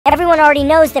everyone already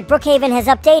knows that Brookhaven has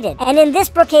updated. And in this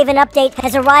Brookhaven update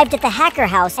has arrived at the hacker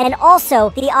house, and also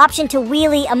the option to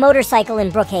wheelie a motorcycle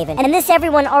in Brookhaven. And this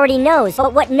everyone already knows,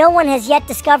 but what no one has yet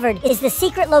discovered is the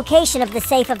secret location of the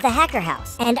safe of the hacker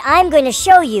house. And I'm going to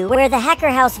show you where the hacker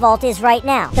house vault is right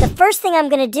now. The first thing I'm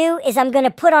going to do is I'm going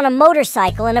to put on a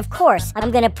motorcycle, and of course,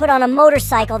 I'm going to put on a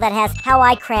motorcycle that has How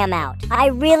I Cram Out. I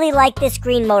really like this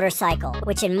green motorcycle,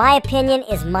 which in my opinion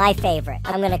is my favorite.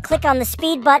 I'm going to click on the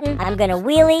speed button, I'm going to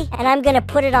wheelie, and I'm going to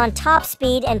put it on top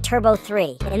speed and turbo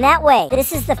 3. In that way,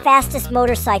 this is the fastest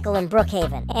motorcycle in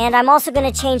Brookhaven. And I'm also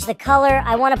going to change the color.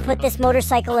 I want to put this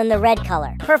motorcycle in the red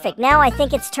color. Perfect. Now I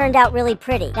think it's turned out really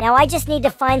pretty. Now I just need to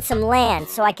find some land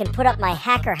so I can put up my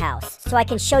hacker house, so I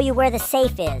can show you where the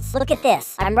safe is. Look at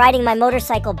this. I'm riding my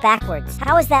motorcycle backwards.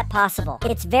 How is that possible?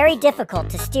 It's very difficult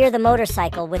to steer the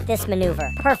motorcycle with this maneuver.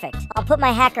 Perfect. I'll put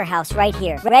my hacker house right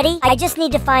here. Ready? I just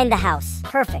need to find the house.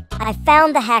 Perfect. I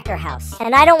found the hacker house.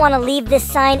 And I don't want to leave this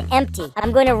sign empty.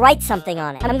 I'm going to write something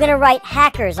on it. I'm going to write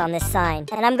hackers on this sign,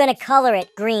 and I'm going to color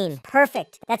it green.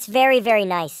 Perfect. That's very, very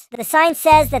nice. The sign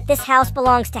says that this house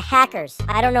belongs to hackers.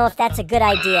 I don't know if that's a good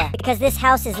idea, because this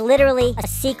house is literally a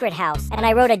secret house, and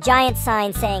I wrote a giant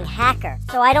sign saying hacker.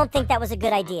 So I don't think that was a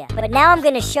good idea. But now I'm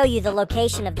going to show you the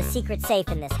location of the secret safe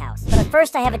in this house. But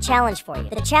first I have a challenge for you.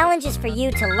 The challenge is for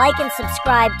you to like and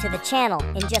subscribe to the channel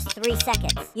in just 3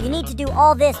 seconds. You need to do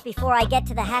all this before I get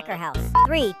to the hacker house.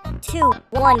 3, 2,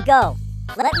 1, go.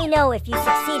 Let me know if you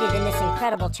succeeded in this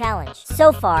incredible challenge.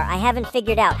 So far, I haven't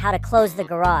figured out how to close the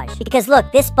garage. Because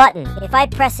look, this button, if I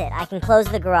press it, I can close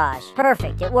the garage.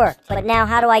 Perfect, it worked. But now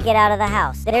how do I get out of the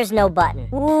house? There's no button.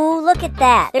 Ooh, look at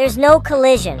that. There's no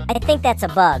collision. I think that's a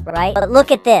bug, right? But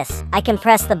look at this. I can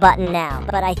press the button now.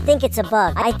 But I think it's a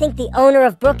bug. I think the owner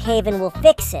of Brookhaven will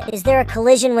fix it. Is there a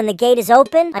collision when the gate is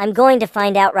open? I'm going to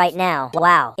find out right now.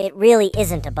 Wow, it really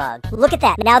isn't a bug. Look at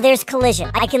that. Now there's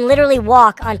collision. I can literally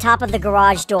walk on top of the garage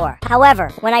door. However,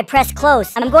 when I press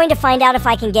close, I'm going to find out if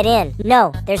I can get in.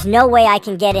 No, there's no way I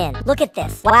can get in. Look at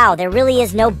this. Wow, there really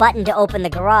is no button to open the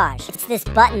garage. It's this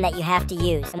button that you have to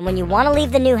use. And when you want to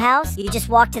leave the new house, you just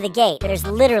walk to the gate. There's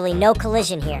literally no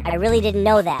collision here. I really didn't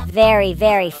know that. Very,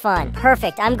 very fun.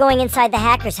 Perfect. I'm going inside the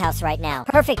hacker's house right now.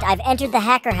 Perfect. I've entered the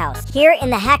hacker house. Here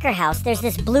in the hacker house, there's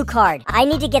this blue card. I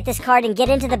need to get this card and get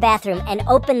into the bathroom and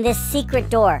open this secret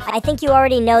door. I think you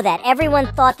already know that.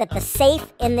 Everyone thought that the safe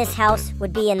in this house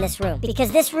would be in this room,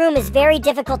 because this room is very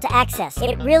difficult to access.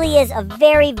 It really is a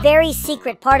very, very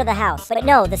secret part of the house. But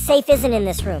no, the safe isn't in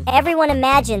this room. Everyone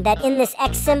imagined that in this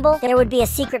X symbol, there would be a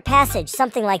secret passage,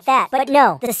 something like that. But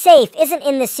no, the safe isn't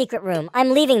in this secret room.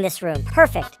 I'm leaving this room.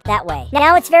 Perfect. That way.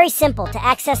 Now it's very simple to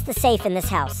access the safe in this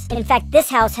house. In fact, this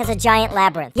house has a giant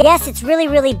labyrinth. Yes, it's really,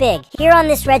 really big. Here on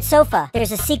this red sofa,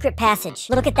 there's a secret passage.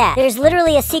 Look at that. There's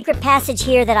literally a secret passage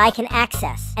here that I can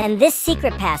access. And this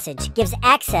secret passage gives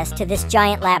access to this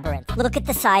giant labyrinth. Look at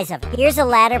the size of it. Here's a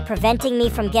ladder preventing me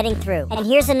from getting through. And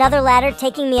here's another ladder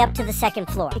taking me up to the second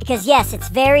floor. Because yes, it's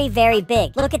very, very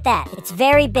big. Look at that. It's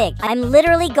very big. I'm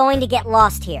literally going to get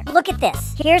lost here. Look at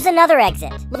this. Here's another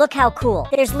exit. Look how cool.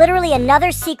 There's literally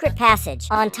another secret passage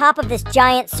on top of this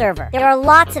giant server. There are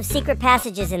lots of secret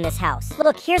passages in this house.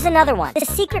 Look, here's another one. The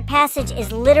secret passage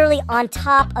is literally on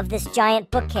top of this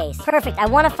giant bookcase. Perfect. I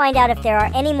want to find out if there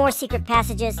are any more secret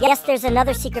passages. Yes, there's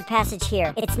another secret passage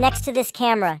here. It's next to this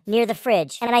camera near the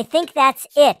fridge. And I think that's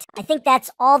it. I think that's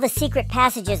all the secret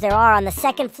passages there are on the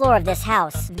second floor of this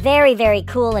house. Very, very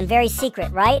cool and very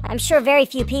secret, right? I'm sure very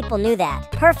few people knew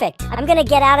that. Perfect. I'm gonna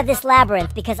get out of this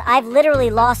labyrinth because I've literally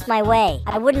lost my way.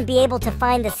 I wouldn't be able to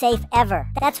find the safe ever.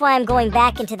 That's why I'm going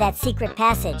back into that secret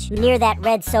passage near that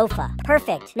red sofa.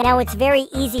 Perfect. Now it's very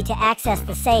easy to access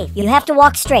the safe. You have to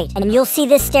walk straight and you'll see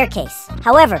this staircase.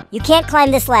 However, you can't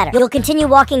climb this ladder. You'll continue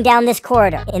walking down this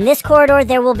corridor. In this corridor,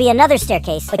 there will be another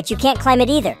staircase, but you can't climb it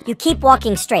either. You keep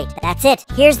walking straight. That's it.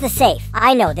 Here's the safe.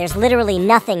 I know, there's literally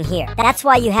nothing here. That's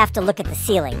why you have to look at the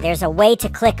ceiling. There's a way to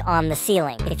click on the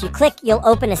ceiling. If you click, you'll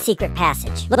open a secret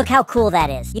passage. Look how cool that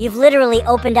is. You've literally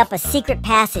opened up a secret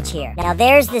passage here. Now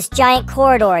there's this giant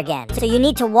corridor again. So you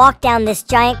need to walk down this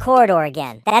giant corridor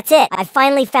again. That's it. I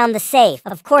finally found the safe.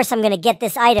 Of course, I'm gonna get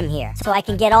this item here, so I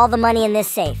can get all the money in this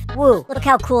safe. Woo, look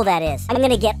how cool that is. I'm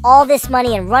gonna get all this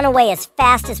money and run away as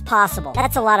fast as possible.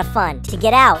 That's a lot of fun. To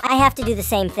get out, I have to do the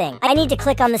same thing. I need to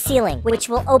click on the ceiling, which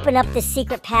will open up this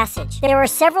secret passage. There are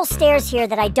several stairs here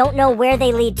that I don't know where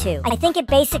they lead to. I think it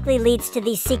basically leads to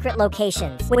these secret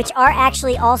locations, which are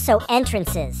actually also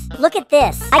entrances. Look at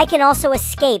this. I can also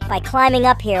escape by climbing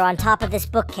up here on top of this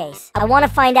bookcase. I want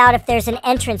to find out if there's an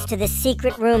entrance to this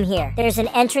secret room here. There's an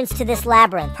entrance to this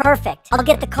labyrinth. Perfect. I'll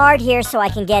get the card here so I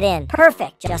can get in.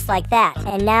 Perfect. Just like that.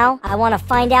 And now, I want to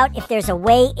find out if there's a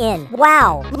way in.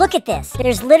 Wow. Look at this.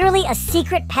 There's literally a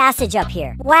secret passage up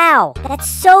here. Wow. That's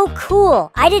so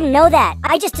cool. I didn't know that.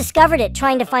 I just discovered it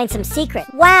trying to find some secret.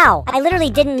 Wow. I literally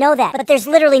didn't know that. But there's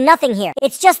literally nothing here.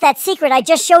 It's just that secret I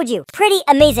just showed you. Pretty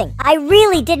amazing. I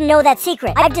really didn't know that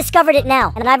secret. I've discovered it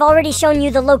now. And I've already shown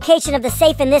you the location of the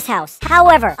safe in this house.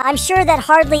 However, I'm sure that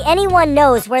hardly anyone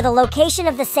knows where the location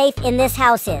of the safe in this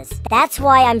house is. That's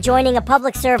why I'm joining a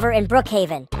public server in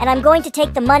Brookhaven. And I'm going to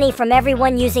take the money from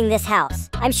everyone using this house.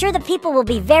 I'm sure the people will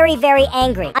be very, very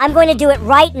angry. I'm going to do it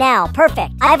right now.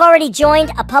 Perfect. I've already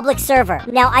joined a public server.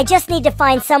 Now I just need to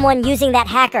find someone using that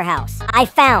hacker house. I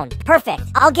found. Perfect.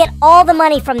 I'll get all the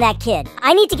money from that kid.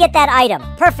 I need to get that item.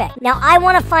 Perfect. Now I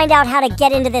want to find out how to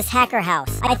get into this hacker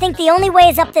house. I think the only way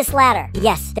is up this ladder.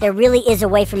 Yes, there really is a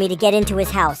way for me to get into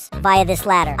his house via this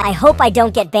ladder. I hope I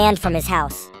don't get banned from his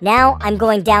house. Now I'm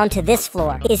going down to this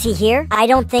floor. Is he here? I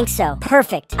don't think so.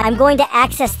 Perfect. I'm going to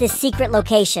access this secret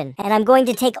location, and I'm going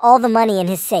to take all the money in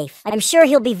his safe. I'm sure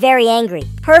he'll be very angry.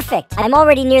 Perfect. I'm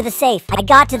already near the safe. I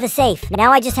got to the safe.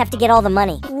 Now I just have to get all the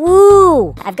money.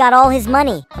 Woo! I've got all his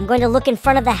money. I'm going to look in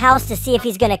front of the house to see if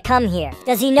he's going to come here.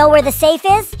 Does he know where the safe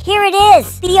is? Here it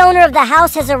is! The owner of the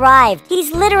house has arrived.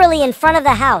 He's literally in front of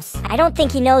the house. I don't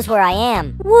think he knows where I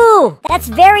am. Woo! That's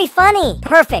very funny.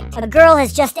 Perfect. A girl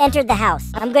has just entered the house.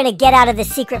 I'm going to get out of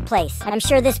this secret place. I'm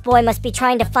sure this boy must be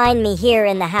trying to find me here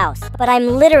in the house. But I'm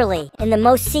literally in the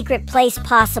most secret place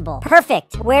possible.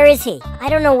 Perfect. Where is he? I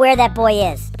don't know where that boy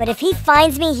is. But if he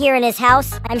finds me here in his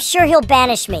house, I'm sure he'll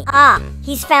banish me. Ah,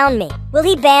 he's found me. Will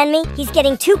he ban me? He's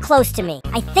getting too close to me.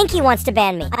 I think he wants to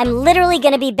ban me. I'm literally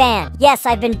gonna be banned. Yes,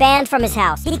 I've been banned from his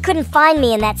house. He couldn't find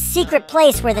me in that secret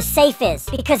place where the safe is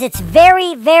because it's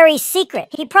very, very secret.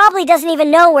 He probably doesn't even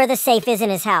know where the safe is in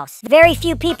his house. Very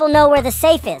few people know where the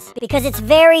safe is because it's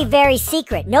very, very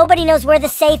secret. Nobody knows where the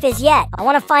safe is yet. I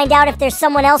want to find out if there's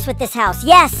someone else with this house.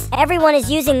 Yes, everyone is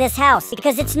using this house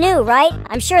because it's new, right?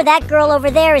 I'm sure that girl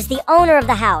over there is the owner of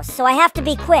the house, so I have to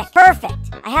be quick. Perfect.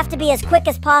 I have to be as quick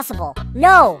as possible.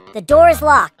 No, the door is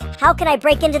locked. How can I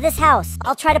break into this house?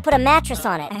 I'll try to put a mattress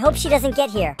on it. I hope she doesn't get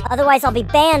here. Otherwise, I'll be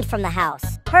banned from the house.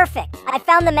 Perfect. I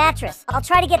found the mattress. I'll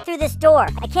try to get through this door.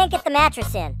 I can't get the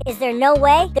mattress in. Is there no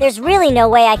way? There's really no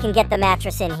way I can get the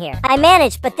mattress in here. I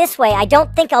managed, but this way I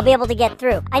don't think I'll be able to get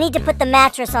through. I need to put the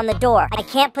mattress on the door. I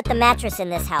can't put the mattress in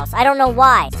this house. I don't know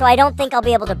why. So I don't think I'll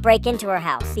be able to break into her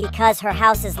house because her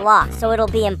house is locked. So it'll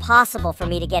be impossible for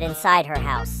me to get inside her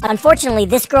house. Unfortunately,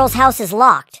 this girl's house is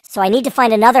locked. So I need to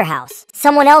find another house.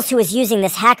 Someone else who is using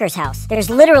this hacker's house. There's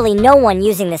literally no one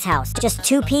using this house. Just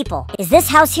 2 people. Is this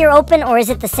house here open or is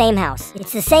it the same house?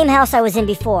 It's the same house I was in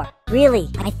before. Really?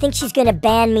 I think she's gonna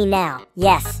ban me now.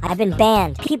 Yes, I've been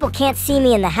banned. People can't see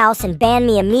me in the house and ban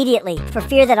me immediately for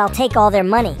fear that I'll take all their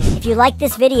money. If you like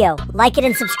this video, like it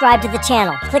and subscribe to the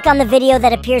channel. Click on the video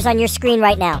that appears on your screen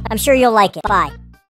right now. I'm sure you'll like it. Bye.